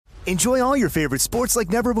Enjoy all your favorite sports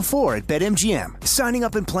like never before at BetMGM. Signing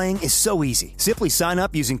up and playing is so easy. Simply sign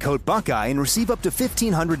up using code Buckeye and receive up to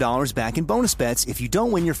 $1,500 back in bonus bets if you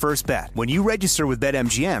don't win your first bet. When you register with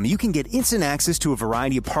BetMGM, you can get instant access to a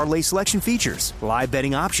variety of parlay selection features, live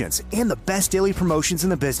betting options, and the best daily promotions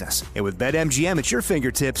in the business. And with BetMGM at your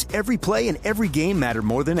fingertips, every play and every game matter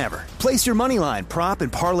more than ever. Place your moneyline, prop,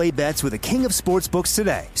 and parlay bets with the king of sportsbooks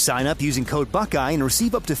today. Sign up using code Buckeye and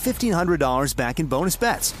receive up to $1,500 back in bonus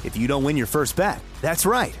bets if you don't win your first bet. That's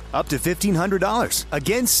right, up to $1,500.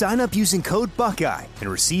 Again, sign up using code Buckeye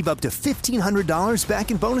and receive up to $1,500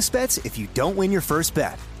 back in bonus bets if you don't win your first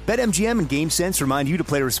bet. BetMGM and GameSense remind you to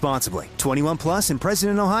play responsibly. 21 plus and present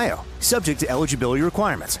in Ohio. Subject to eligibility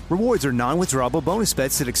requirements. Rewards are non-withdrawable bonus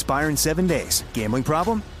bets that expire in 7 days. Gambling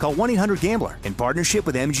problem? Call 1-800-GAMBLER in partnership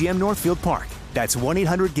with MGM Northfield Park. That's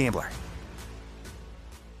 1-800-GAMBLER.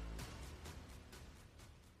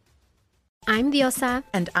 I'm Diosa.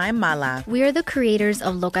 And I'm Mala. We are the creators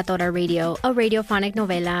of Locatora Radio, a radiophonic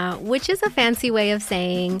novela, which is a fancy way of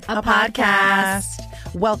saying a podcast.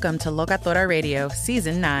 Welcome to Locatora Radio,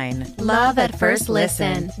 Season 9. Love at First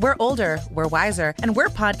Listen. We're older, we're wiser, and we're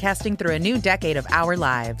podcasting through a new decade of our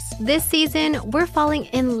lives. This season, we're falling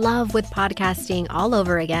in love with podcasting all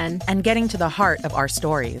over again. And getting to the heart of our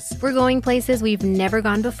stories. We're going places we've never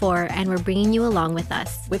gone before, and we're bringing you along with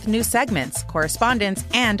us. With new segments, correspondence,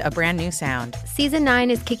 and a brand new sound. Season 9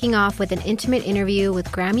 is kicking off with an intimate interview with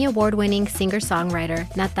Grammy Award-winning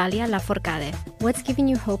singer-songwriter Natalia Lafourcade. What's giving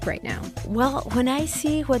you hope right now? Well, when I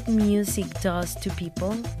see what music does to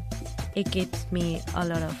people, it gives me a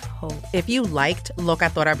lot of hope. If you liked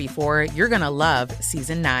Locatora before, you're going to love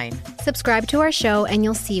Season 9. Subscribe to our show and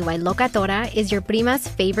you'll see why Locatora is your prima's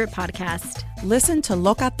favorite podcast. Listen to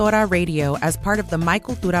Locatora Radio as part of the My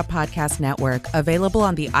Cultura Podcast Network, available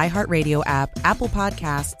on the iHeartRadio app, Apple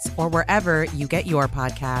Podcasts, or wherever you get your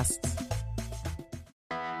podcasts.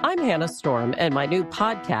 I'm Hannah Storm, and my new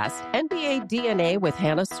podcast, NBA DNA with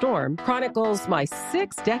Hannah Storm, chronicles my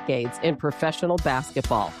 6 decades in professional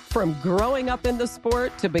basketball. From growing up in the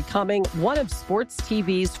sport to becoming one of sports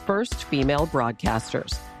TV's first female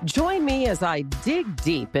broadcasters. Join me as I dig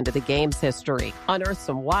deep into the game's history, unearth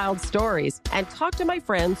some wild stories, and talk to my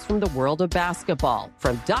friends from the world of basketball,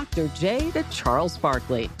 from Dr. J to Charles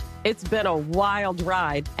Barkley. It's been a wild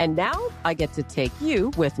ride, and now I get to take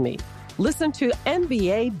you with me. Listen to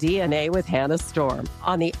NBA DNA with Hannah Storm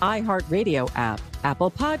on the iHeartRadio app,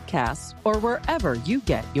 Apple Podcasts, or wherever you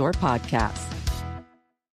get your podcasts.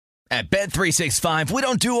 At Bet365, we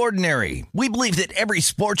don't do ordinary. We believe that every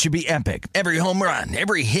sport should be epic. Every home run,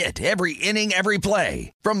 every hit, every inning, every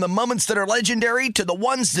play. From the moments that are legendary to the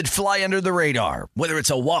ones that fly under the radar. Whether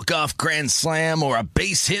it's a walk-off grand slam or a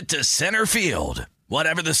base hit to center field.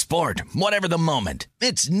 Whatever the sport, whatever the moment,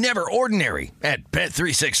 it's never ordinary at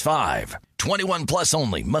Bet365. 21 plus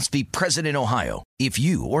only. Must be present in Ohio. If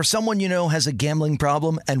you or someone you know has a gambling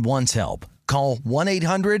problem and wants help, call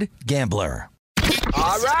 1-800-GAMBLER.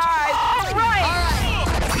 All right.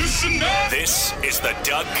 Listen up. This is the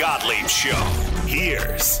Doug Gottlieb Show.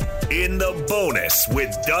 Here's In the Bonus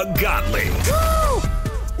with Doug Gottlieb. Woo!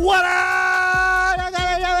 What up?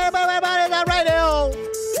 Everybody on radio.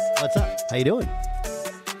 What's up? How you doing?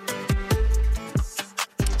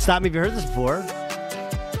 Stop me if you heard this before.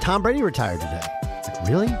 Tom Brady retired today. Like,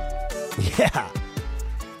 really? Yeah.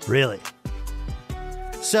 Really.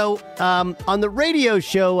 So, on the radio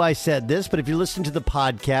show, I said this, but if you listen to the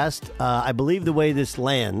podcast, I believe the way this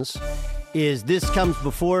lands is this comes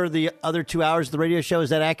before the other 2 hours of the radio show. Is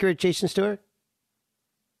that accurate, Jason Stewart?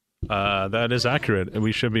 That is accurate.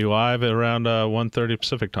 We should be live at around 1:30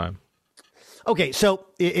 Pacific time. Okay, so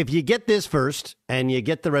if you get this first and you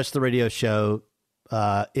get the rest of the radio show,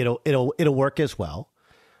 it'll work as well.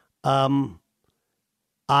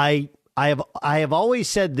 I have always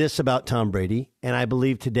said this about Tom Brady, and I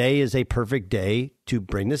believe today is a perfect day to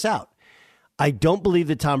bring this out. I don't believe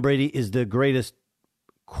that Tom Brady is the greatest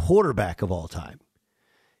quarterback of all time.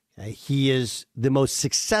 He is the most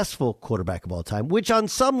successful quarterback of all time, which on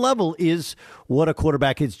some level is what a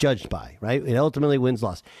quarterback is judged by, right? It ultimately wins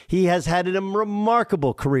loss. He has had a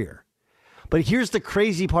remarkable career. But here's the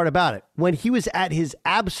crazy part about it. When he was at his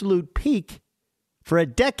absolute peak for a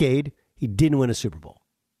decade, he didn't win a Super Bowl,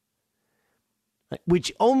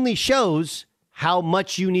 which only shows how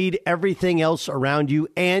much you need everything else around you,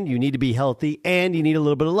 and you need to be healthy, and you need a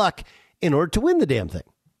little bit of luck in order to win the damn thing.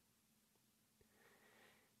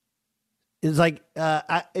 It's like,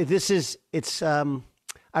 I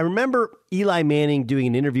remember Eli Manning doing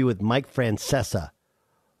an interview with Mike Francesa.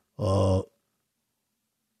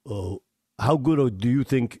 How good do you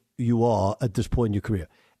think you are at this point in your career?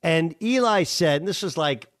 And Eli said, and this was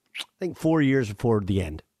like think 4 years before the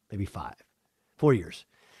end, maybe 5. 4 years.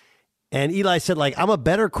 And Eli said, like, I'm a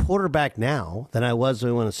better quarterback now than I was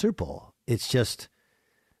when we won a Super Bowl. It's just,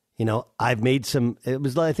 I've made some, it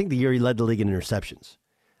was, I think, the year he led the league in interceptions.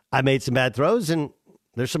 I made some bad throws, and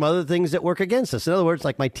there's some other things that work against us. In other words,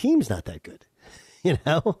 like, my team's not that good,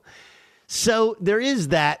 So there is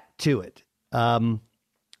that to it.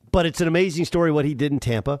 But it's an amazing story what he did in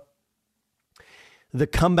Tampa. The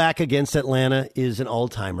comeback against Atlanta is an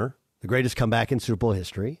all-timer, the greatest comeback in Super Bowl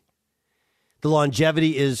history. The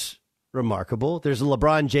longevity is remarkable. There's a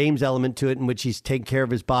LeBron James element to it in which he's taken care of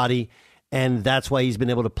his body, and that's why he's been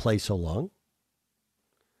able to play so long.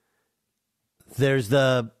 There's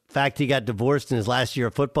the fact he got divorced in his last year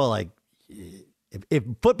of football. Like, if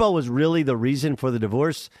football was really the reason for the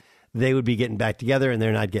divorce, they would be getting back together, and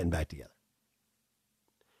they're not getting back together.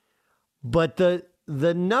 But the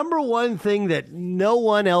number one thing that no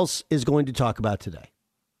one else is going to talk about today,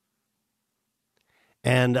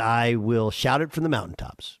 and I will shout it from the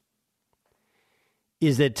mountaintops,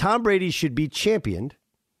 is that Tom Brady should be championed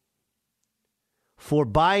for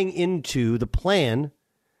buying into the plan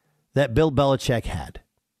that Bill Belichick had,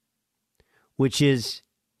 which is,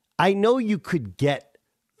 I know you could get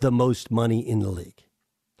the most money in the league,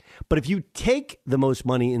 but if you take the most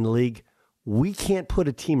money in the league, we can't put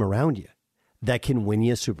a team around you that can win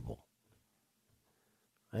you a Super Bowl.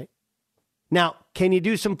 Right? Now, can you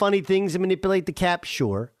do some funny things and manipulate the cap?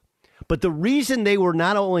 Sure. But the reason they were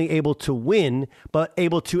not only able to win, but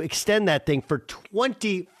able to extend that thing for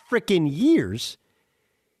 20 freaking years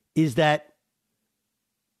is that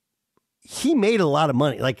he made a lot of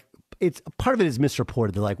money. Like, it's part of it is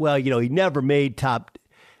misreported. They're like, well, he never made top.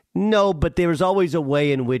 No, but there was always a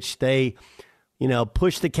way in which they,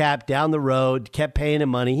 pushed the cap down the road, kept paying him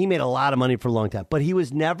money. He made a lot of money for a long time, but he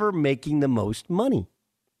was never making the most money.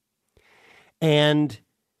 And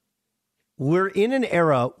we're in an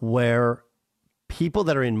era where people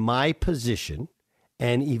that are in my position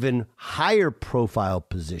and even higher profile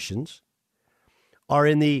positions are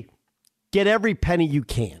in the get every penny you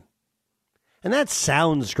can. And that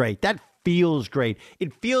sounds great. That feels great.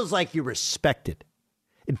 It feels like you're respected.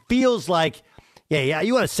 It feels like, yeah,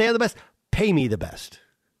 you want to say I'm the best? Pay me the best.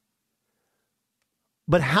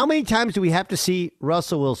 But how many times do we have to see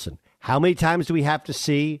Russell Wilson? How many times do we have to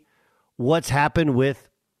see what's happened with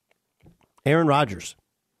Aaron Rodgers?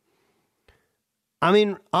 I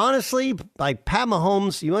mean, honestly, like Pat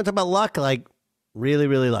Mahomes, you want to talk about luck? Like, really,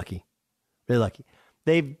 really lucky. Really lucky.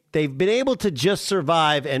 They've been able to just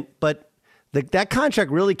survive, but that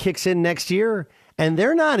contract really kicks in next year, and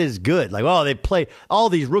they're not as good. Like, they play, all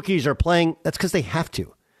these rookies are playing. That's because they have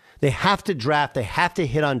to. They have to draft. They have to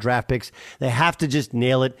hit on draft picks. They have to just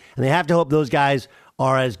nail it, and they have to hope those guys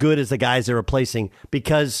are as good as the guys they're replacing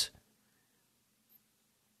because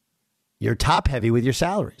you're top heavy with your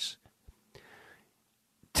salaries.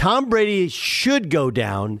 Tom Brady should go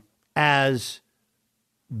down as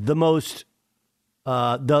the most,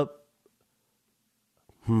 I'm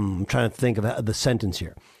trying to think of the sentence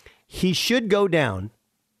here. He should go down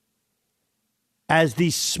as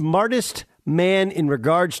the smartest man in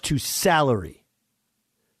regards to salary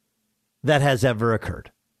that has ever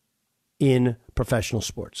occurred in professional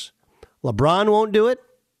sports. LeBron won't do it.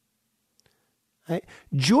 Right?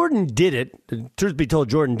 Jordan did it. Truth be told,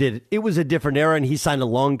 Jordan did it. It was a different era, and he signed a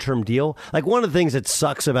long-term deal. Like, one of the things that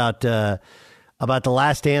sucks about The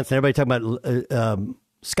Last Dance, and everybody talking about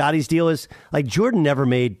Scotty's deal is, like, Jordan never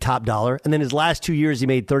made top dollar, and then his last 2 years he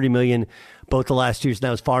made $30 million. Both the last 2 years,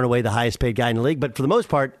 now is far and away the highest paid guy in the league. But for the most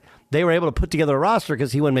part, they were able to put together a roster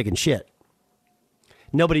because he wasn't making shit.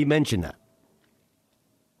 Nobody mentioned that.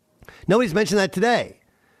 Nobody's mentioned that today.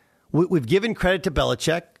 We've given credit to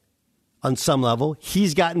Belichick on some level.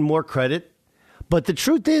 He's gotten more credit. But the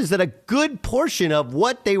truth is that a good portion of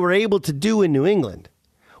what they were able to do in New England,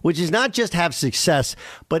 which is not just have success,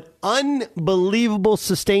 but unbelievable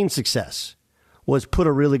sustained success, was put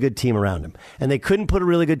a really good team around him. And they couldn't put a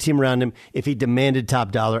really good team around him if he demanded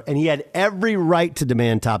top dollar. And he had every right to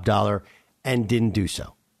demand top dollar and didn't do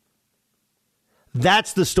so.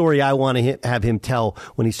 That's the story I want to have him tell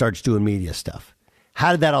when he starts doing media stuff.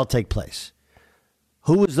 How did that all take place?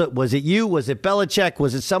 Who was it you? Was it Belichick?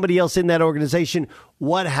 Was it somebody else in that organization?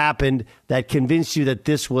 What happened that convinced you that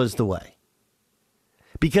this was the way?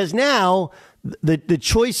 Because now the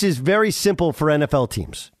choice is very simple for NFL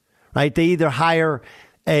teams, right? They either hire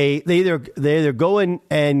they either go in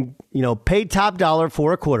and pay top dollar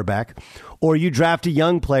for a quarterback, or you draft a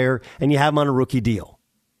young player and you have him on a rookie deal.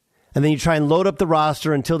 And then you try and load up the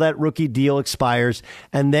roster until that rookie deal expires,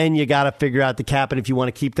 and then you got to figure out the cap and if you want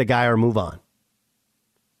to keep the guy or move on.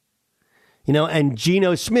 and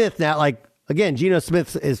Geno Smith now, like, again, Geno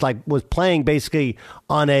Smith was playing basically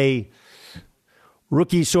on a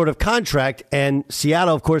rookie sort of contract, and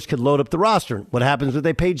Seattle, of course, could load up the roster. What happens when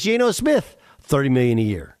they pay Geno Smith $30 million a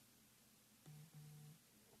year?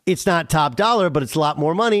 It's not top dollar, but it's a lot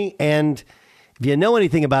more money. And if you know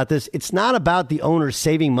anything about this, it's not about the owners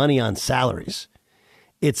saving money on salaries.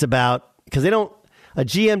 It's about, because a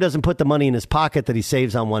GM doesn't put the money in his pocket that he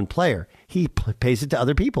saves on one player. He pays it to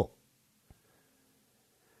other people.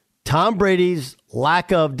 Tom Brady's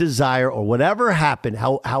lack of desire or whatever happened,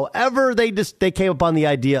 however they came upon the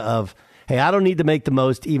idea of, hey, I don't need to make the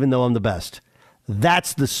most even though I'm the best.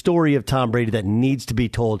 That's the story of Tom Brady that needs to be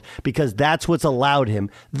told, because that's what's allowed him.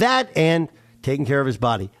 That and taking care of his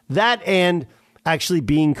body. That and actually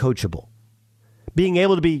being coachable. Being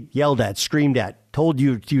able to be yelled at, screamed at, told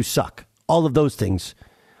you suck. All of those things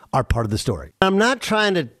are part of the story. I'm not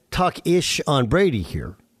trying to talk ish on Brady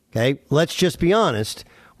here. Okay, let's just be honest.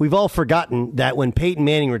 We've all forgotten that when Peyton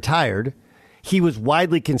Manning retired, he was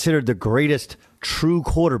widely considered the greatest true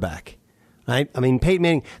quarterback. Right? I mean, Peyton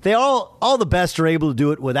Manning, all the best are able to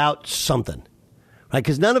do it without something. Right?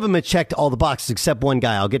 Because none of them had checked all the boxes except one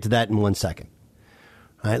guy. I'll get to that in 1 second.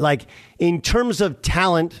 Right? Like, in terms of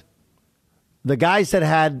talent, the guys that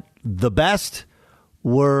had the best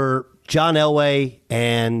were John Elway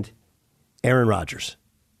and Aaron Rodgers.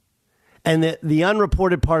 And the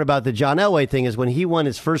unreported part about the John Elway thing is when he won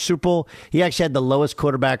his first Super Bowl, he actually had the lowest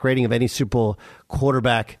quarterback rating of any Super Bowl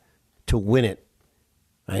quarterback to win it.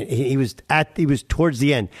 Right? He was towards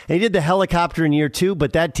the end. And he did the helicopter in year 2,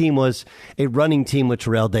 but that team was a running team with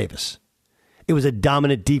Terrell Davis. It was a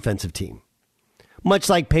dominant defensive team. Much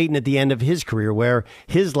like Peyton at the end of his career, where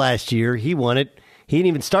his last year, he won it. He didn't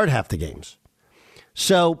even start half the games.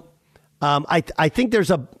 So I think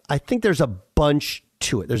there's a bunch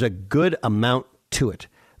to it. There's a good amount to it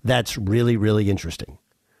that's really, really interesting.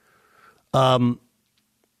 But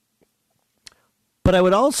I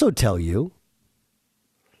would also tell you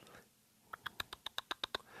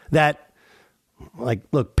that, like,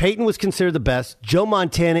 look, Peyton was considered the best. Joe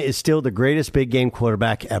Montana is still the greatest big game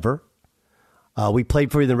quarterback ever. We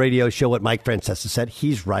played for you in the radio show what Mike Francesa said.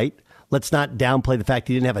 He's right. Let's not downplay the fact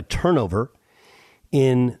he didn't have a turnover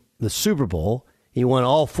in the Super Bowl. He won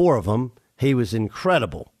all 4 of them. He was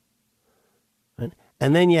incredible. Right?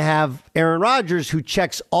 And then you have Aaron Rodgers, who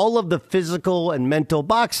checks all of the physical and mental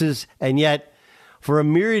boxes, and yet, for a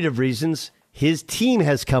myriad of reasons, his team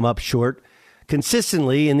has come up short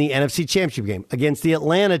consistently in the NFC Championship game. Against the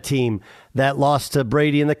Atlanta team that lost to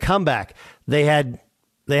Brady in the comeback, they had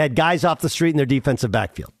guys off the street in their defensive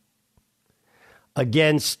backfield.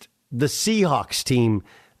 Against the Seahawks team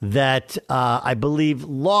that I believe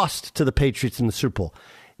lost to the Patriots in the Super Bowl,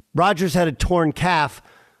 Rodgers had a torn calf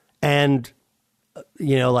and,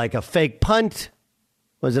 like a fake punt.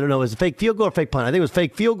 Was it a fake field goal or fake punt? I think it was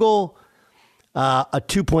fake field goal, a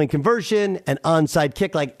 2-point conversion, an onside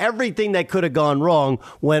kick. Like, everything that could have gone wrong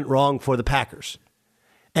went wrong for the Packers.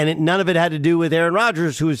 And none of it had to do with Aaron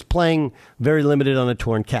Rodgers, who was playing very limited on a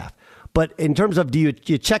torn calf. But in terms of, do you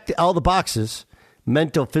check all the boxes?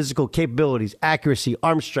 Mental, physical capabilities, accuracy,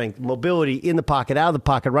 arm strength, mobility, in the pocket, out of the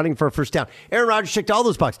pocket, running for a first down. Aaron Rodgers checked all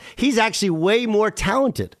those boxes. He's actually way more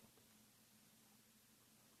talented.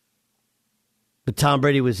 But Tom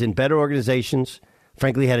Brady was in better organizations,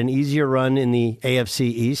 frankly had an easier run in the AFC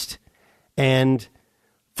East, and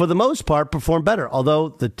for the most part performed better. Although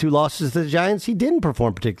the 2 losses to the Giants, he didn't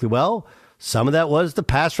perform particularly well. Some of that was the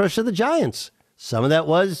pass rush of the Giants. Some of that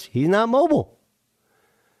was he's not mobile.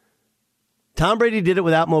 Tom Brady did it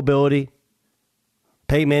without mobility.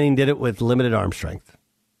 Peyton Manning did it with limited arm strength.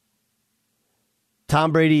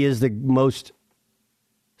 Tom Brady is the most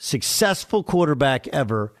successful quarterback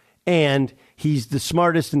ever, and he's the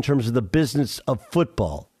smartest in terms of the business of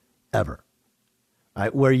football ever.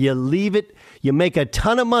 Right, where you leave it, you make a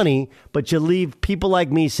ton of money, but you leave people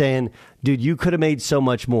like me saying, dude, you could have made so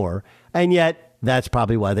much more. And yet, that's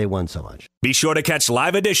probably why they won so much. Be sure to catch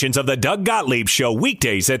live editions of the Doug Gottlieb Show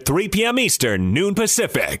weekdays at 3 p.m. Eastern, noon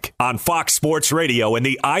Pacific, on Fox Sports Radio and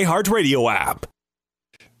the iHeartRadio app.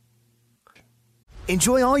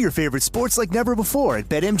 Enjoy all your favorite sports like never before at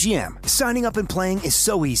BetMGM. Signing up and playing is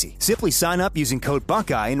so easy. Simply sign up using code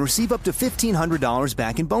Buckeye and receive up to $1,500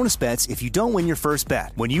 back in bonus bets if you don't win your first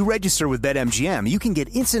bet. When you register with BetMGM, you can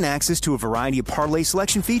get instant access to a variety of parlay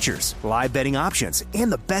selection features, live betting options, and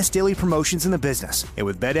the best daily promotions in the business. And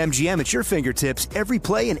with BetMGM at your fingertips, every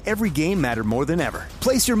play and every game matter more than ever.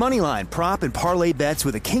 Place your moneyline, prop, and parlay bets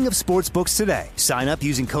with the king of sportsbooks today. Sign up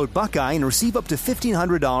using code Buckeye and receive up to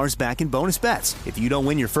 $1,500 back in bonus bets. If you don't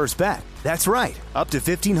win your first bet. That's right, up to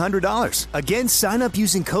 $1,500. Again, sign up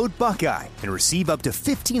using code Buckeye and receive up to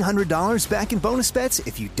 $1,500 back in bonus bets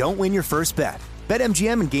if you don't win your first bet.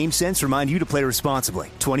 BetMGM and GameSense remind you to play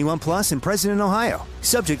responsibly. 21 plus and present in Ohio.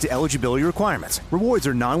 Subject to eligibility requirements. Rewards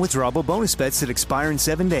are non-withdrawable bonus bets that expire in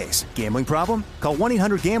 7 days. Gambling problem? Call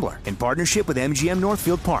 1-800-GAMBLER in partnership with MGM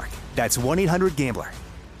Northfield Park. That's 1-800-GAMBLER.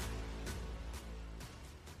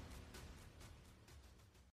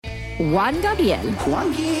 Juan Gabriel,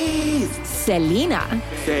 Juanquis, Selena,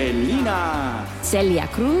 Selena, Celia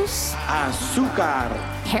Cruz, Azúcar,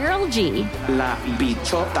 Harold G, La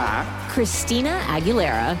Bichota, Christina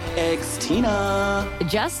Aguilera, Ex-Tina.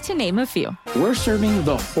 Just to name a few. We're serving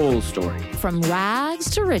the whole story. From rags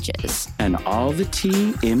to riches. And all the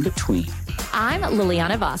tea in between. I'm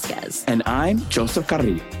Liliana Vasquez. And I'm Joseph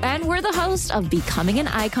Carrillo. And we're the host of Becoming an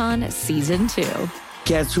Icon Season 2.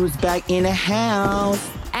 Guess who's back in the house?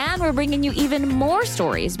 And we're bringing you even more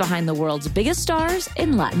stories behind the world's biggest stars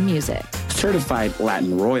in Latin music. Certified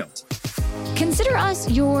Latin royalty. Consider us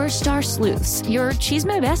your star sleuths, your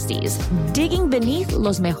chisme besties, digging beneath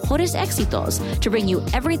los mejores éxitos to bring you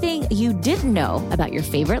everything you didn't know about your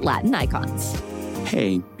favorite Latin icons.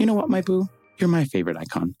 Hey, you know what, my boo? You're my favorite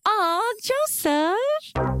icon. Aw, Joseph.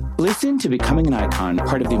 Listen to Becoming an Icon,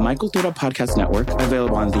 part of the Michael Dura Podcast Network,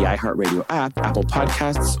 available on the iHeartRadio app, Apple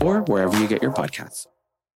Podcasts, or wherever you get your podcasts.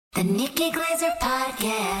 The Nikki Glaser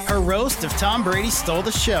Podcast. Her roast of Tom Brady stole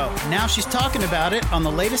the show. Now she's talking about it on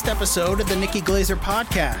the latest episode of the Nikki Glaser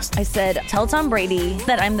Podcast. I said, tell Tom Brady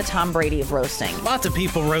that I'm the Tom Brady of roasting. Lots of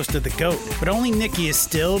people roasted the GOAT, but only Nikki is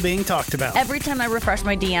still being talked about. Every time I refresh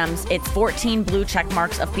my DMs, it's 14 blue check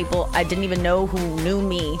marks of people I didn't even know who knew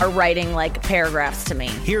me are writing like paragraphs to me.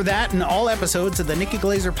 Hear that in all episodes of the Nikki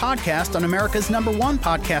Glaser Podcast on America's #1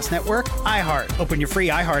 podcast network, iHeart. Open your free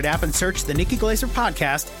iHeart app and search the Nikki Glaser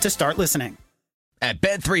Podcast to start listening. At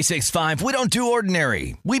Bet365, we don't do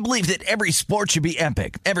ordinary. We believe that every sport should be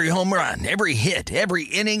epic. Every home run, every hit, every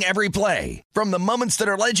inning, every play. From the moments that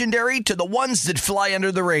are legendary to the ones that fly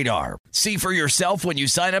under the radar. See for yourself when you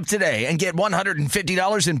sign up today and get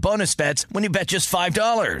 $150 in bonus bets when you bet just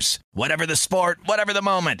 $5. Whatever the sport, whatever the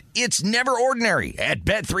moment, it's never ordinary at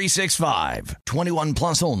Bet365. 21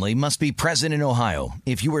 plus only. Must be present in Ohio.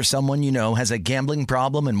 If you or someone you know has a gambling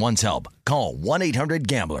problem and wants help, call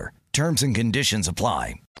 1-800-GAMBLER. Terms and conditions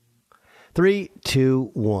apply. 3,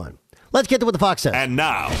 2, 1. Let's get to what the Fox says. And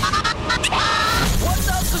now. What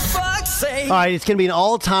does the Fox say? All right, it's going to be an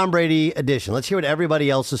all Tom Brady edition. Let's hear what everybody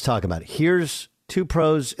else is talking about. Here's two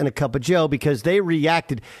pros and a cup of Joe because they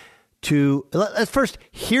reacted to... First,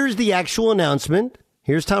 here's the actual announcement.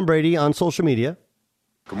 Here's Tom Brady on social media.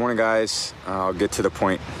 Good morning, guys. I'll get to the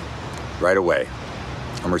point right away.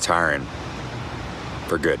 I'm retiring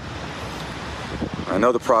for good. I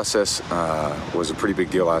know the process was a pretty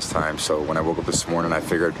big deal last time, so when I woke up this morning, I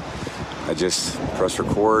figured I'd just press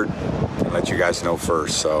record and let you guys know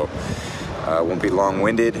first. So I won't be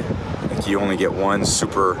long-winded. I think you only get one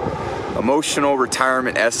super emotional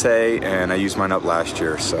retirement essay, and I used mine up last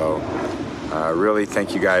year. So really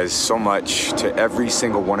thank you guys so much to every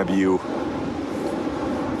single one of you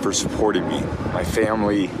for supporting me, my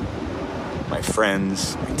family, my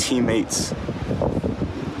friends, my teammates,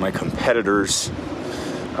 my competitors.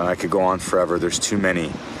 I could go on forever. There's too many.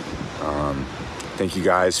 Thank you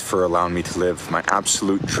guys for allowing me to live my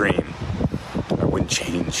absolute dream. I wouldn't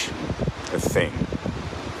change a thing.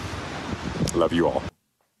 Love you all.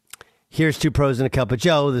 Here's two pros and a cup of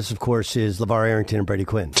Joe. This, of course, is LeVar Arrington and Brady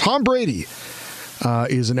Quinn. Tom Brady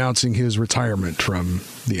is announcing his retirement from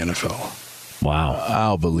the NFL. Wow.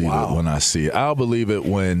 I'll believe it when I see it. I'll believe it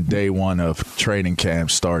when day one of training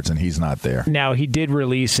camp starts and he's not there. Now, he did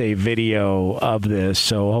release a video of this,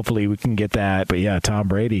 so hopefully we can get that. But, yeah, Tom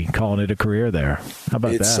Brady calling it a career there. How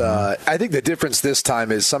about that? I think the difference this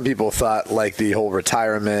time is some people thought like the whole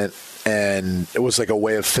retirement and it was like a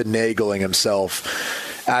way of finagling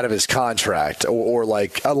himself out of his contract or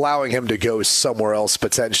like allowing him to go somewhere else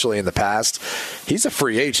potentially in the past. He's a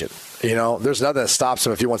free agent. You know, there's nothing that stops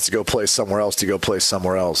him if he wants to go play somewhere else to go play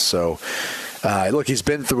somewhere else. So, look, he's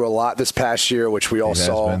been through a lot this past year, which we all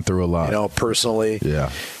saw. He's been through a lot. You know, personally.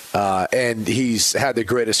 Yeah. And he's had the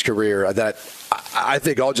greatest career that I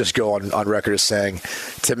think I'll just go on record as saying,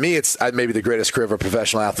 to me, it's maybe the greatest career of a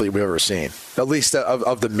professional athlete we've ever seen, at least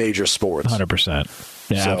of the major sports. 100%.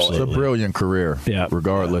 Yeah, so absolutely. It's a brilliant career,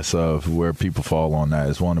 regardless of where people fall on that.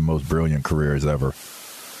 It's one of the most brilliant careers ever.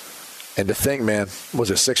 And to think, man,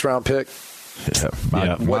 was it a 6th-round pick?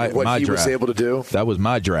 Yeah, what he draft. was able to do? That was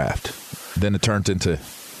my draft. Then it turned into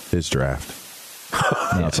his draft.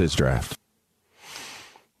 Now it's his draft.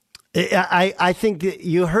 I think that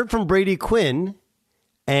you heard from Brady Quinn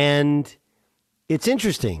And it's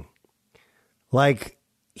interesting. Like,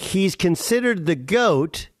 he's considered the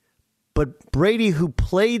GOAT, but Brady, who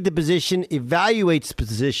played the position, evaluates the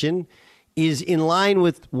position, is in line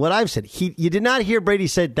with what I've said. You did not hear Brady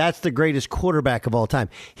said that's the greatest quarterback of all time.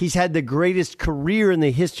 He's had the greatest career in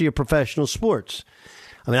the history of professional sports.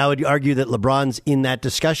 I mean, I would argue that LeBron's in that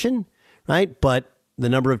discussion, right? But the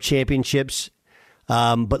number of championships,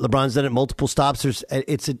 but LeBron's done it multiple stops.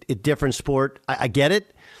 It's a different sport. I get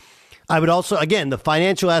it. I would also, again, the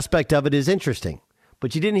financial aspect of it is interesting.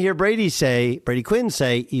 But you didn't hear Brady Quinn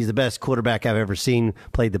say he's the best quarterback I've ever seen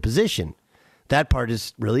play the position. That part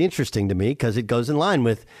is really interesting to me because it goes in line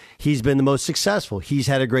with he's been the most successful. He's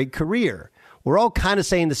had a great career. We're all kind of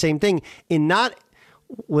saying the same thing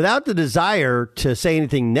without the desire to say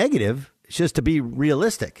anything negative. It's just to be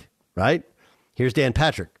realistic, right? Here's Dan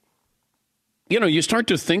Patrick. You start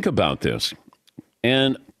to think about this,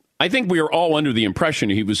 and I think we were all under the impression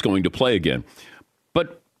he was going to play again.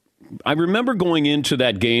 But I remember going into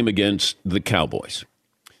that game against the Cowboys,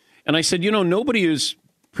 and I said, nobody is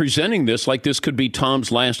presenting this like this could be Tom's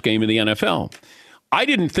last game in the NFL. I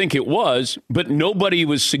didn't think it was, but nobody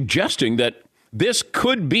was suggesting that this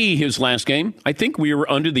could be his last game. I think we were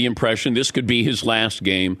under the impression this could be his last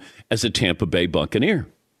game as a Tampa Bay Buccaneer.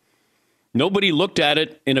 Nobody looked at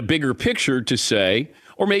it in a bigger picture to say,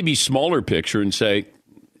 or maybe smaller picture and say,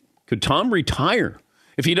 could Tom retire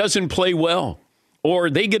if he doesn't play well or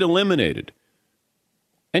they get eliminated?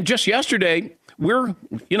 And just yesterday, we're,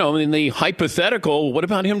 in the hypothetical, what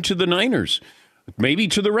about him to the Niners? Maybe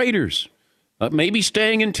to the Raiders, maybe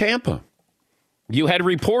staying in Tampa. You had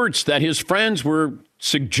reports that his friends were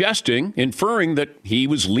inferring that he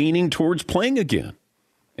was leaning towards playing again.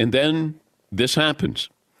 And then this happens.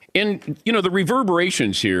 And, the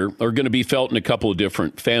reverberations here are going to be felt in a couple of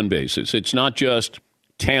different fan bases. It's not just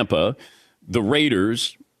Tampa, the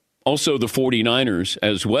Raiders, also the 49ers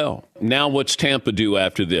as well. Now what's Tampa do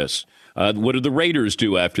after this? What do the Raiders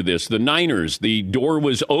do after this? The Niners, the door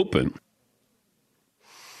was open.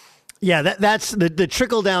 Yeah, that's the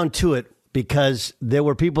trickle down to it, because there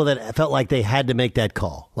were people that felt like they had to make that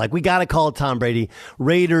call. Like, we got to call Tom Brady.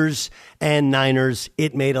 Raiders and Niners,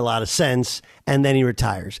 it made a lot of sense, and then he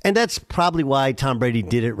retires. And that's probably why Tom Brady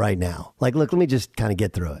did it right now. Like, look, let me just kind of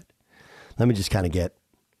get through it. Let me just kind of get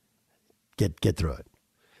through it.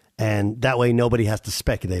 And that way nobody has to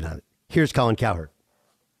speculate on it. Here's Colin Cowherd.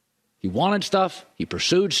 He wanted stuff. He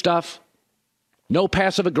pursued stuff. No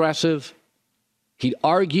passive aggressive. He'd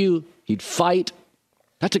argue. He'd fight.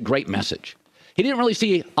 That's a great message. He didn't really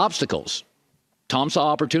see obstacles. Tom saw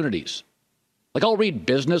opportunities. Like, I'll read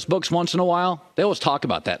business books once in a while. They always talk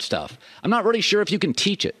about that stuff. I'm not really sure if you can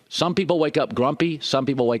teach it. Some people wake up grumpy. Some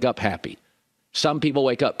people wake up happy. Some people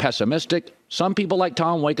wake up pessimistic. Some people, like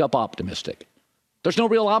Tom, wake up optimistic. There's no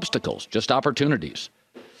real obstacles, just opportunities.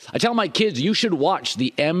 I tell my kids, you should watch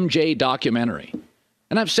the MJ documentary.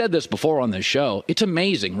 And I've said this before on this show. It's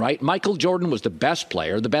amazing, right? Michael Jordan was the best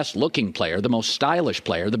player, the best looking player, the most stylish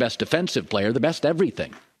player, the best defensive player, the best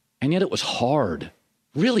everything. And yet it was hard.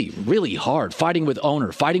 Really, really hard. Fighting with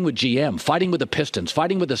owner, fighting with GM, fighting with the Pistons,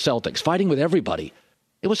 fighting with the Celtics, fighting with everybody.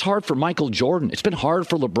 It was hard for Michael Jordan. It's been hard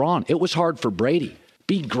for LeBron. It was hard for Brady.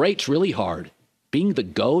 Being great's really hard. Being the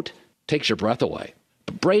GOAT takes your breath away.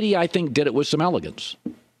 But Brady, I think, did it with some elegance.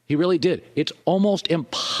 He really did. It's almost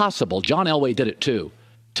impossible. John Elway did it too.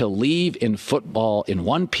 To leave in football in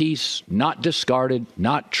one piece, not discarded,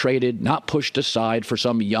 not traded, not pushed aside for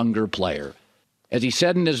some younger player. As he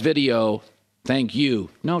said in his video, thank you.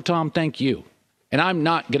 No, Tom, thank you. And I'm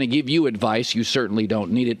not going to give you advice. You certainly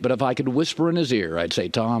don't need it. But if I could whisper in his ear, I'd say,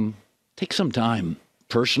 Tom, take some time.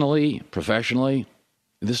 Personally, professionally,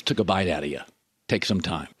 this took a bite out of you. Take some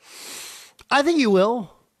time. I think he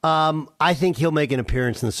will. I think he'll make an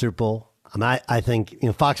appearance in the Super Bowl. I think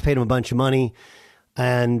Fox paid him a bunch of money,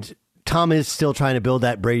 and Tom is still trying to build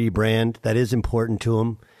that Brady brand. That is important to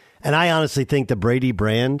him. And I honestly think the Brady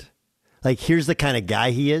brand, like, here's the kind of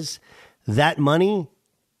guy he is. That money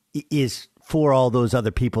is for all those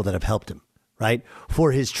other people that have helped him, right?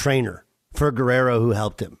 For his trainer, for Guerrero, who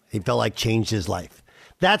helped him. He felt like changed his life.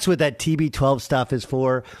 That's what that TB12 stuff is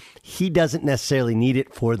for. He doesn't necessarily need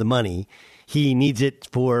it for the money. He needs it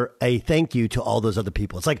for a thank you to all those other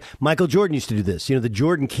people. It's like Michael Jordan used to do this. The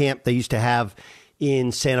Jordan camp they used to have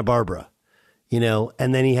in Santa Barbara,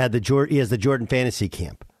 and then he has the Jordan fantasy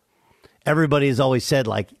camp. Everybody has always said,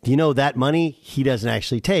 like, that money he doesn't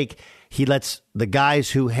actually take. He lets the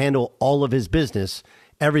guys who handle all of his business,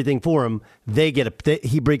 everything for him,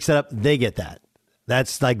 he breaks it up, they get that.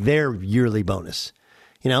 That's like their yearly bonus.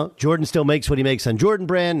 You know, Jordan still makes what he makes on Jordan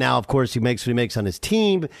Brand. Now, of course, he makes what he makes on his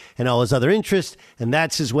team and all his other interests, and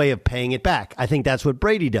that's his way of paying it back. I think that's what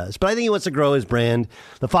Brady does. But I think he wants to grow his brand.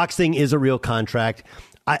 The Fox thing is a real contract.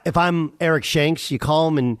 If I'm Eric Shanks, you call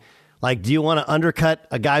him and, like, do you want to undercut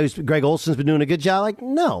a guy who's Greg Olson's been doing a good job? Like,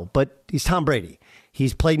 no, but he's Tom Brady.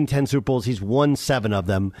 He's played in 10 Super Bowls. He's won 7 of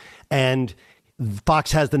them. And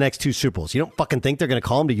Fox has the next 2 Super Bowls. You don't fucking think they're going to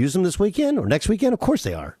call him to use them this weekend or next weekend? Of course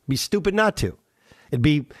they are. It'd be stupid not to. It'd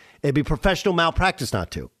be professional malpractice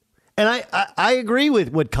not to. And I agree with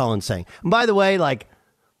what Colin's saying. And by the way, like,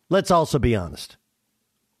 let's also be honest.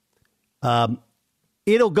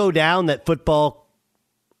 It'll go down that football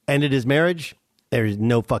ended his marriage. There's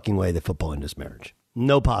no fucking way that football ended his marriage.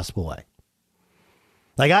 No possible way.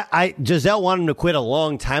 Like, Giselle wanted him to quit a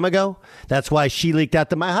long time ago. That's why she leaked out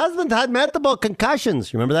that my husband had multiple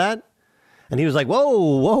concussions. You remember that? And he was like,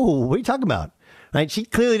 whoa, what are you talking about? Right? She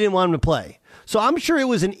clearly didn't want him to play. So I'm sure it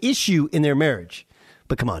was an issue in their marriage.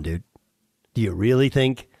 But come on, dude. Do you really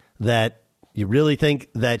think that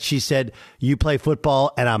she said, you play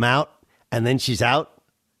football and I'm out, and then she's out?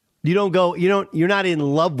 You're not in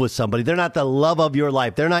love with somebody. They're not the love of your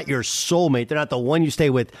life. They're not your soulmate. They're not the one you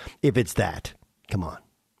stay with if it's that. Come on.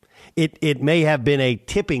 It may have been a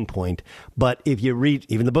tipping point, but if you read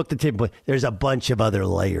even the book, The Tipping Point, there's a bunch of other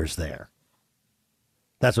layers there.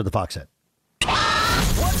 That's what the Fox said.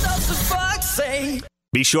 What does the Fox say?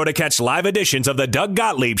 Be sure to catch live editions of the Doug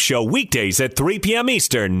Gottlieb Show weekdays at 3 p.m.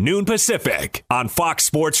 Eastern, noon Pacific, on Fox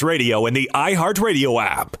Sports Radio and the iHeartRadio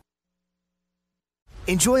app.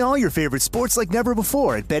 Enjoy all your favorite sports like never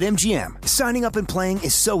before at BetMGM. Signing up and playing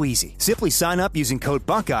is so easy. Simply sign up using code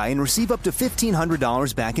Buckeye and receive up to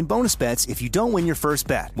 $1,500 back in bonus bets if you don't win your first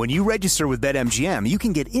bet. When you register with BetMGM, you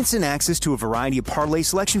can get instant access to a variety of parlay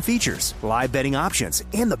selection features, live betting options,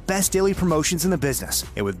 and the best daily promotions in the business.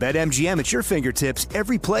 And with BetMGM at your fingertips,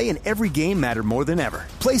 every play and every game matter more than ever.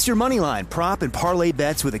 Place your moneyline, prop, and parlay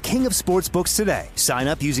bets with the king of sportsbooks today. Sign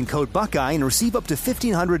up using code Buckeye and receive up to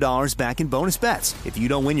 $1,500 back in bonus bets if you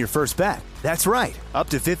don't win your first bet. That's right, up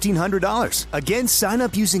to $1,500. Again, sign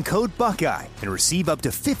up using code Buckeye and receive up to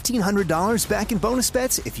 $1,500 back in bonus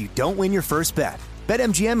bets if you don't win your first bet.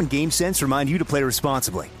 BetMGM and GameSense remind you to play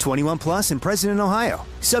responsibly. 21 plus and present in Ohio.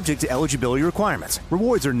 Subject to eligibility requirements.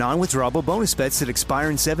 Rewards are non-withdrawable bonus bets that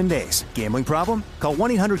expire in 7 days. Gambling problem? Call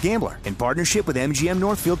 1-800-GAMBLER in partnership with MGM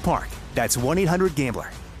Northfield Park. That's 1-800-GAMBLER.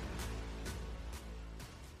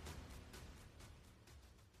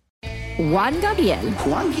 Juan Gabriel,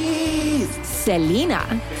 Juanquis,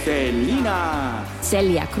 Selena,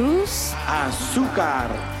 Celia Cruz, Azúcar,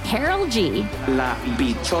 Harold G, La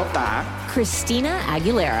Bichota, Christina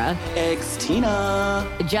Aguilera, Ex-Tina.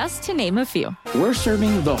 Just to name a few. We're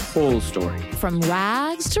serving the whole story. From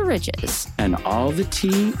rags to riches. And all the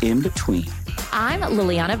tea in between. I'm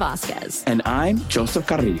Liliana Vasquez. And I'm Joseph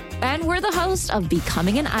Carrillo. And we're the host of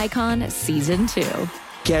Becoming an Icon Season 2.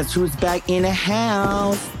 Guess who's back in the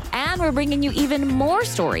house? And we're bringing you even more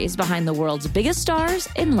stories behind the world's biggest stars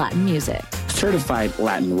in Latin music. Certified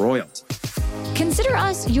Latin royalty. Consider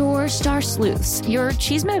us your star sleuths, your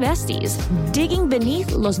chisme besties, digging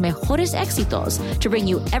beneath los mejores éxitos to bring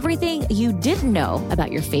you everything you didn't know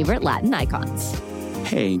about your favorite Latin icons.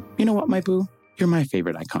 Hey, you know what, my boo? You're my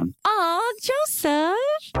favorite icon. Aw, Joseph.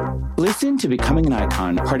 Listen to Becoming an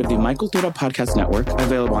Icon, part of the Michael Dura Podcast Network,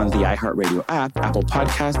 available on the iHeartRadio app, Apple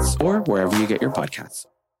Podcasts, or wherever you get your podcasts.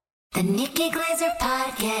 The Nikki Glaser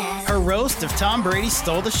Podcast. Her roast of Tom Brady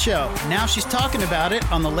stole the show. Now she's talking about it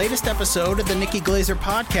on the latest episode of the Nikki Glaser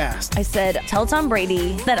Podcast. I said, tell Tom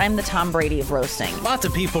Brady that I'm the Tom Brady of roasting. Lots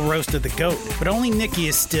of people roasted the GOAT, but only Nikki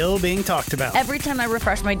is still being talked about. Every time I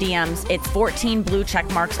refresh my DMs, it's 14 blue check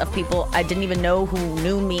marks of people I didn't even know who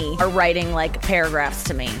knew me are writing like paragraphs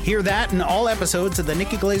to me. Hear that in all episodes of the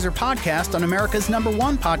Nikki Glaser Podcast on America's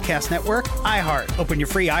 #1 podcast network, iHeart. Open your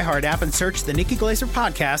free iHeart app and search the Nikki Glaser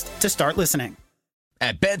Podcast to start listening.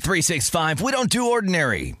 At Bet365, we don't do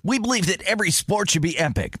ordinary. We believe that every sport should be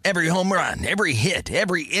epic. Every home run, every hit,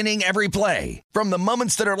 every inning, every play. From the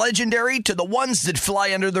moments that are legendary to the ones that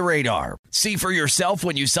fly under the radar. See for yourself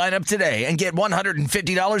when you sign up today and get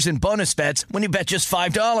 $150 in bonus bets when you bet just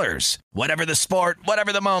 $5. Whatever the sport,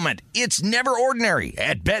 whatever the moment, it's never ordinary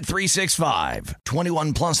at Bet365.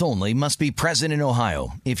 21 plus only. Must be present in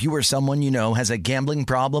Ohio. If you or someone you know has a gambling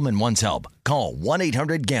problem and wants help, call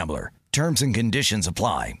 1-800-GAMBLER. Terms and conditions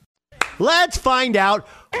apply. Let's find out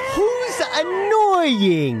who's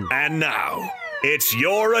annoying. And now, it's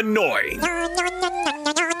your annoying.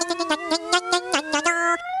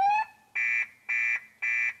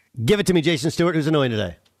 Give it to me, Jason Stewart. Who's annoying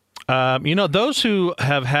today? Those who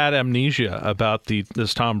have had amnesia about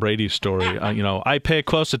this Tom Brady story, I pay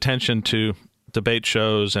close attention to debate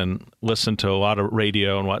shows and listen to a lot of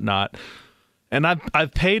radio and whatnot. And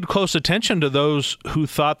I've paid close attention to those who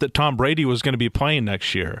thought that Tom Brady was going to be playing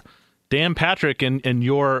next year. Dan Patrick in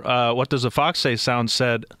your What Does a Fox Say sound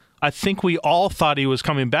said, I think we all thought he was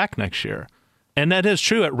coming back next year. And that is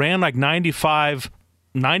true. It ran like 95%,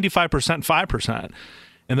 5%.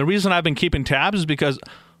 And the reason I've been keeping tabs is because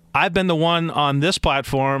I've been the one on this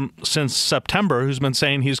platform since September who's been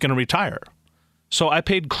saying he's going to retire. So I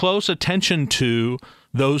paid close attention to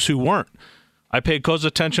those who weren't. I paid close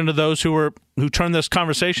attention to those who turned this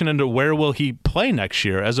conversation into where will he play next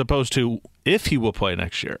year as opposed to if he will play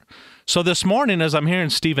next year. So this morning, as I'm hearing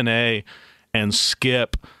Stephen A. and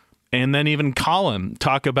Skip and then even Colin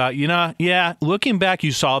talk about, looking back,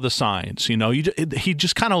 you saw the signs. He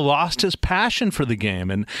just kind of lost his passion for the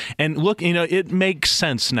game. And look, it makes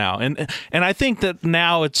sense now. And I think that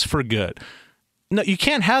now it's for good. No, you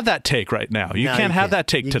can't have that take right now. You can't have that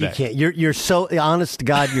take today. You can't. You're so honest to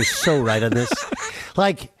God. You're so right on this.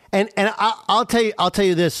 I'll tell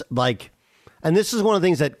you this. And this is one of the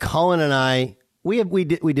things that Colin and I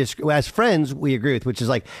as friends we agree with, which is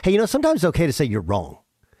hey, sometimes it's okay to say you're wrong.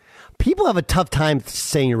 People have a tough time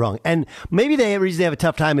saying you're wrong, and maybe the reason they have a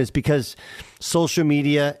tough time is because social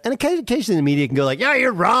media and occasionally the media can go yeah,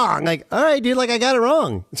 you're wrong. All right, dude, I got it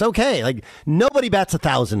wrong. It's okay. Nobody bats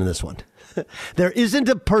 1,000 in this one. There isn't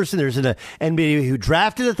a person, there isn't anybody who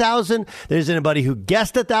drafted 1,000. There isn't anybody who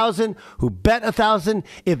guessed 1,000, who bet 1,000.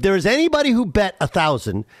 If there was anybody who bet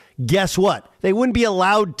 1,000, guess what? They wouldn't be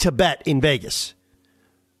allowed to bet in Vegas,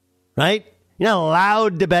 right? You're not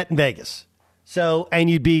allowed to bet in Vegas. So, and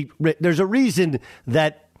there's a reason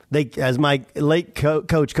that as my late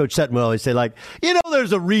Coach Sutton would always say,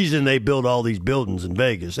 there's a reason they build all these buildings in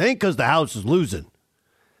Vegas. It ain't because the house is losing.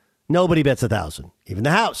 Nobody bets 1,000, even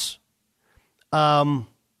the house. So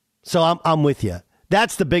I'm with you.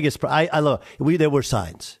 That's the biggest. I love. There were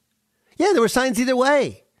signs. Yeah, there were signs either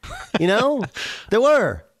way. There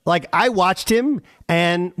were. I watched him,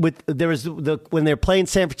 and when they're playing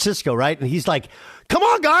San Francisco, right? And he's like, "Come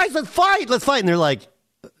on, guys, let's fight." And they're like,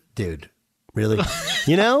 "Dude, really?"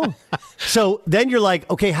 So then you're like,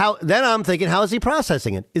 "Okay, how?" Then I'm thinking, how is he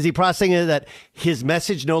processing it? Is he processing it that his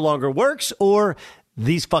message no longer works, or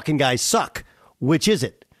these fucking guys suck? Which is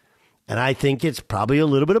it? And I think it's probably a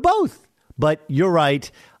little bit of both. But you're right.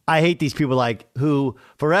 I hate these people who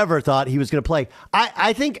forever thought he was going to play.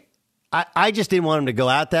 I think I just didn't want him to go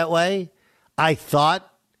out that way. I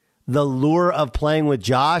thought the lure of playing with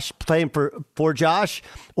Josh, playing for Josh,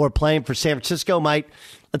 or playing for San Francisco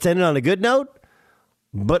let's end it on a good note.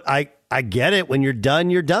 But I get it. When you're done,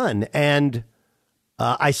 you're done. And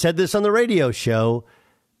I said this on the radio show.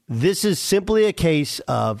 This is simply a case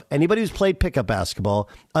of anybody who's played pickup basketball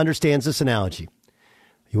understands this analogy.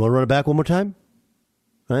 You want to run it back one more time?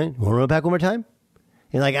 Right? You want to run it back one more time?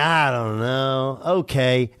 You're like, I don't know.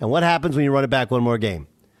 Okay. And what happens when you run it back one more game?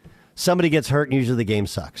 Somebody gets hurt, and usually the game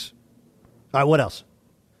sucks. All right, what else?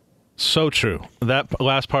 So true. That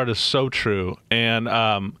last part is so true. And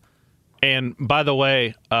by the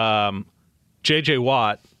way, J.J.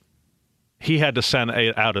 Watt, he had to send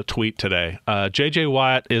out a tweet today. J.J.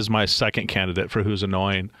 Watt is my second candidate for who's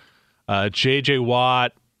annoying. J.J.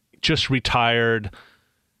 Watt just retired.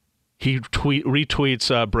 He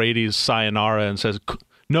retweets Brady's sayonara and says,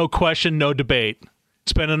 "No question, no debate.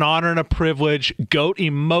 It's been an honor and a privilege. Goat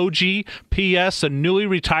emoji. P.S. A newly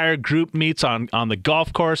retired group meets on the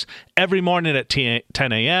golf course every morning at 10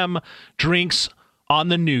 a.m. Drinks on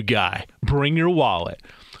the new guy. Bring your wallet."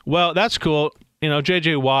 Well, that's cool.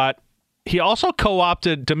 J.J. Watt, he also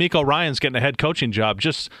co-opted D'Amico Ryans getting a head coaching job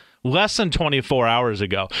just less than 24 hours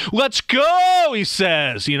ago. "Let's go," he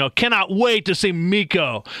says. "Cannot wait to see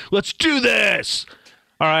Miko. Let's do this."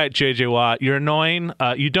 All right, J.J. Watt, you're annoying.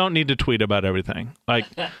 You don't need to tweet about everything.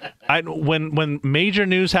 When major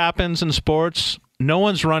news happens in sports, no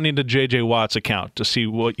one's running to J.J. Watt's account to see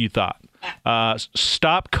what you thought.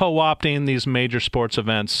 Stop co-opting these major sports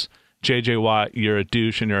events. J.J. Watt, you're a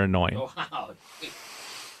douche and you're annoying. Wow.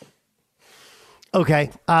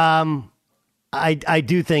 Okay. I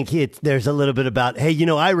do think there's a little bit about, hey,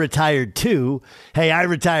 I retired too. Hey, I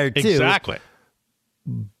retired too. Exactly.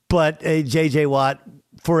 But J.J. Watt,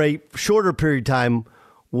 for a shorter period of time,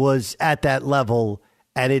 was at that level.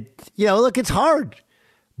 And look, it's hard.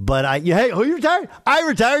 But you retired? I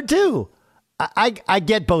retired too. I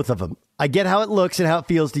get both of them. I get how it looks and how it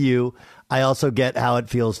feels to you. I also get how it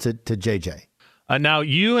feels to JJ. Now,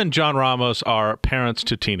 you and John Ramos are parents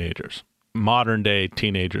to teenagers, modern day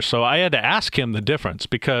teenagers. So I had to ask him the difference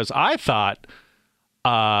because I thought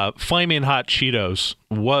Flaming Hot Cheetos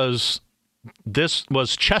was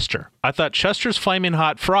Chester. I thought Chester's Flaming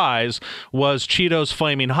Hot Fries was Cheetos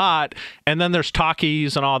Flaming Hot, and then there's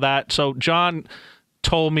Takis and all that. So John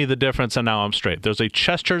told me the difference, and now I'm straight. There's a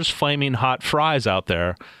Chester's Flaming Hot Fries out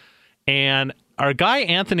there, and our guy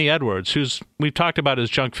Anthony Edwards, we've talked about his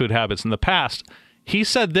junk food habits in the past, he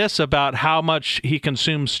said this about how much he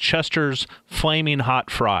consumes Chester's Flaming Hot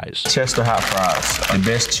Fries. Chester Hot Fries, the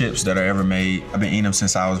best chips that are ever made. I've been eating them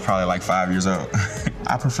since I was probably like 5 years old.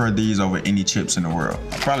 I prefer these over any chips in the world.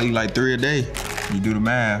 I probably eat like 3 a day. You do the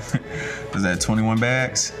math. Was that 21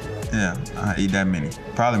 bags? Yeah, I eat that many.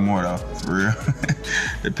 Probably more though, for real.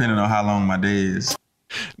 Depending on how long my day is.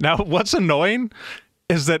 Now, what's annoying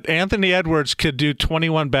is that Anthony Edwards could do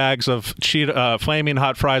 21 bags of Flaming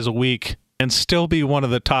Hot Fries a week and still be one of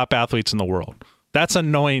the top athletes in the world. That's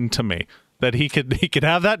annoying to me that he could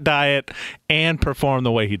have that diet and perform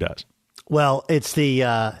the way he does. Well, it's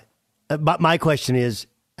my question is,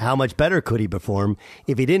 how much better could he perform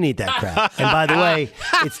if he didn't eat that crap? And by the way,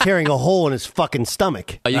 it's tearing a hole in his fucking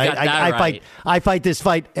stomach. Oh, you got that right. I fight this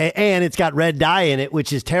fight, and it's got red dye in it,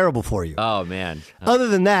 which is terrible for you. Oh, man. Other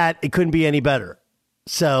than that, it couldn't be any better.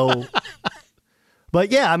 So, but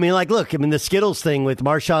yeah, I mean, the Skittles thing with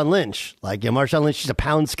Marshawn Lynch. Marshawn Lynch used to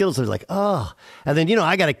pound Skittles. I was like, oh. And then,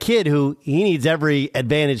 I got a kid who he needs every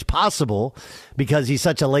advantage possible because he's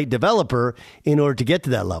such a late developer in order to get to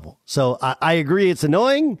that level. So I agree it's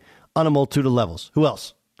annoying on a multitude of levels. Who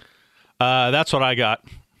else? That's what I got.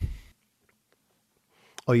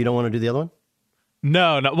 Oh, you don't want to do the other one?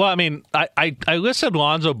 No. Well, I mean, I listed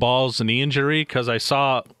Lonzo Ball's knee injury because I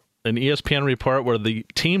saw an ESPN report where the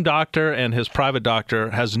team doctor and his private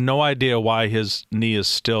doctor has no idea why his knee is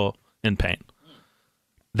still in pain.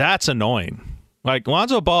 That's annoying.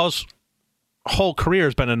 Lonzo Ball's whole career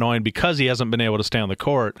has been annoying because he hasn't been able to stay on the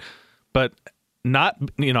court, but not,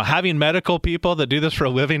 having medical people that do this for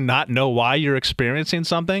a living not know why you're experiencing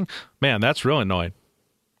something, man, that's really annoying.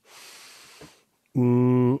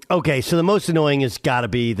 Okay, so the most annoying has got to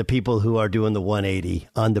be the people who are doing the 180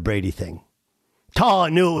 on the Brady thing. I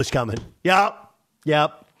knew it was coming. Yep.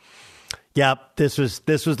 This was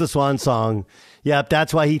the swan song. Yep,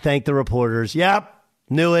 that's why he thanked the reporters. Yep,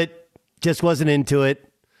 knew it. Just wasn't into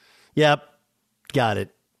it. Yep, got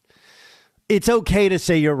it. It's okay to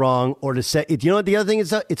say you're wrong or to say, you know what the other thing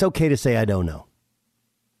is? It's okay to say I don't know.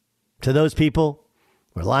 To those people,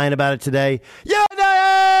 we're lying about it today. Yeah,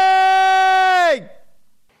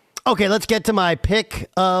 okay, let's get to my pick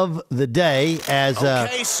of the day.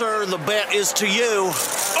 Okay, sir, the bet is to you.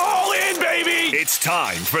 All in, baby! It's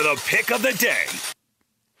time for the pick of the day.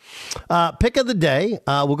 Pick of the day,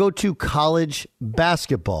 we'll go to college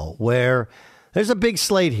basketball, where there's a big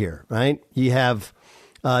slate here, right? You have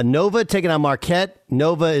Nova taking on Marquette.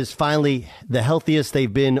 Nova is finally the healthiest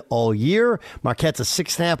they've been all year. Marquette's a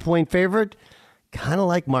 6.5-point favorite. Kind of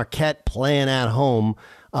like Marquette playing at home,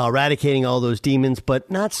 eradicating all those demons,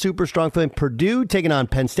 but not super strong for them. Purdue taking on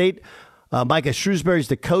Penn State. Micah Shrewsbury's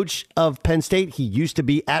the coach of Penn State. He used to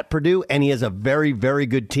be at Purdue, and he has a very, very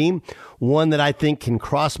good team. One that I think can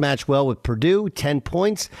cross-match well with Purdue, 10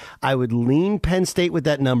 points. I would lean Penn State with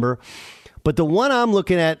that number. But the one I'm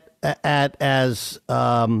looking at as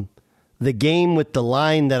the game with the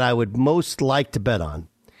line that I would most like to bet on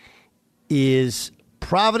is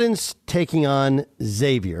Providence taking on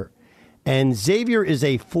Xavier. And Xavier is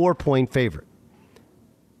a 4-point favorite.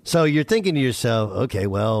 So you're thinking to yourself, okay,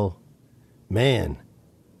 well, man,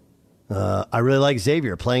 I really like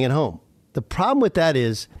Xavier playing at home. The problem with that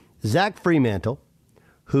is Zach Fremantle,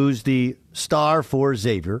 who's the star for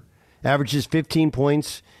Xavier, averages 15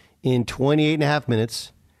 points in 28 and a half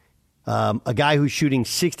minutes. A guy who's shooting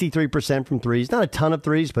 63% from threes. Not a ton of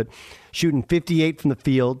threes, but shooting 58 from the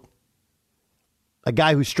field. A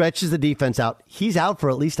guy who stretches the defense out. He's out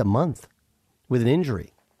for at least a month with an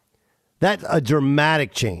injury. That's a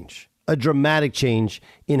dramatic change. A dramatic change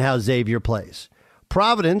in how Xavier plays.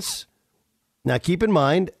 Providence, now keep in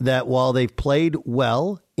mind that while they've played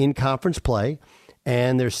well in conference play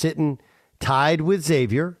and they're sitting tied with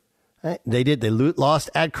Xavier, they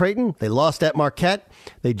lost at Creighton, they lost at Marquette,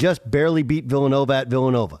 they just barely beat Villanova at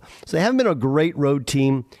Villanova. So they haven't been a great road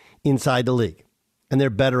team inside the league, and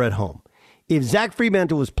they're better at home. If Zach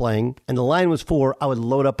Fremantle was playing and the line was 4, I would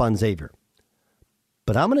load up on Xavier.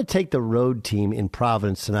 But I'm going to take the road team in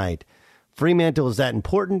Providence tonight. Fremantle is that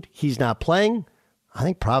important. He's not playing. I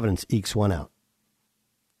think Providence ekes one out.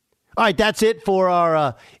 All right, that's it for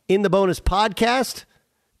our In the Bonus podcast.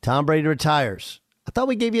 Tom Brady retires. I thought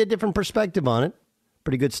we gave you a different perspective on it.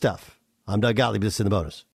 Pretty good stuff. I'm Doug Gottlieb. This is In the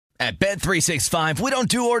Bonus. At Bet365, we don't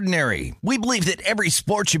do ordinary. We believe that every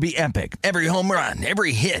sport should be epic. Every home run,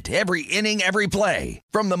 every hit, every inning, every play.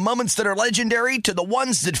 From the moments that are legendary to the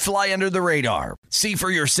ones that fly under the radar. See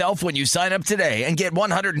for yourself when you sign up today and get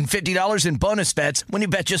 $150 in bonus bets when you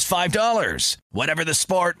bet just $5. Whatever the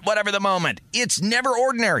sport, whatever the moment, it's never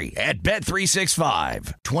ordinary at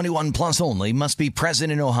Bet365. 21 plus only. Must be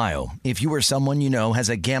present in Ohio. If you or someone you know has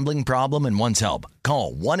a gambling problem and wants help,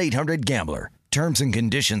 call 1-800-GAMBLER. Terms and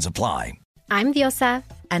conditions apply. I'm Diosa.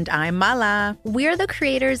 And I'm Mala. We're the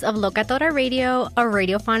creators of Locatora Radio, a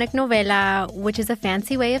radiophonic novela, which is a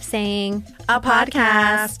fancy way of saying a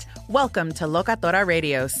podcast. Welcome to Locatora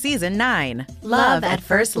Radio Season 9. Love at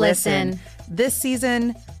First Listen. This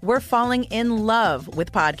season, we're falling in love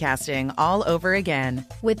with podcasting all over again.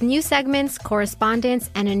 With new segments, correspondence,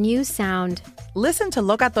 and a new sound. Listen to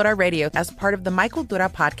Locatora Radio as part of the My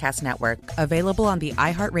Cultura Podcast Network, available on the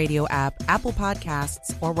iHeartRadio app, Apple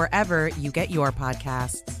Podcasts, or wherever you get your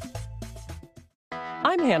podcasts.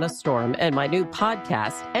 I'm Hannah Storm, and my new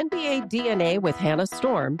podcast, NBA DNA with Hannah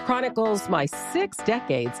Storm, chronicles my 6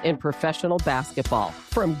 decades in professional basketball.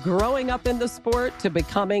 From growing up in the sport to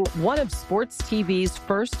becoming one of sports TV's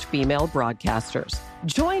first female broadcasters.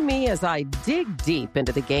 Join me as I dig deep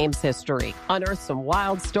into the game's history, unearth some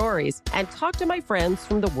wild stories, and talk to my friends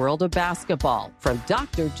from the world of basketball, from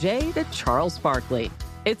Dr. J to Charles Barkley.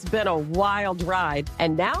 It's been a wild ride,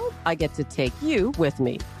 and now I get to take you with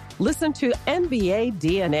me. Listen to NBA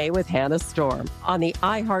DNA with Hannah Storm on the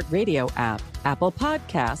iHeartRadio app, Apple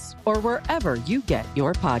Podcasts, or wherever you get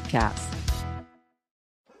your podcasts.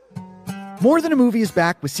 More Than a Movie is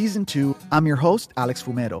back with Season 2. I'm your host, Alex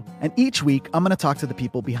Fumero, and each week I'm going to talk to the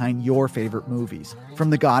people behind your favorite movies.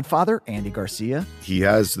 From The Godfather, Andy Garcia. He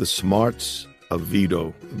has the smarts of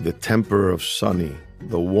Vito, the temper of Sonny,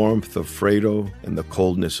 the warmth of Fredo, and the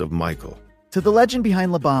coldness of Michael. To the legend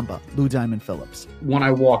behind La Bamba, Lou Diamond Phillips. When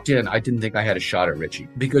I walked in, I didn't think I had a shot at Richie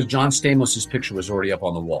because John Stamos' picture was already up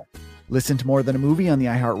on the wall. Listen to More Than a Movie on the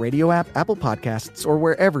iHeartRadio app, Apple Podcasts, or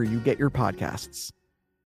wherever you get your podcasts.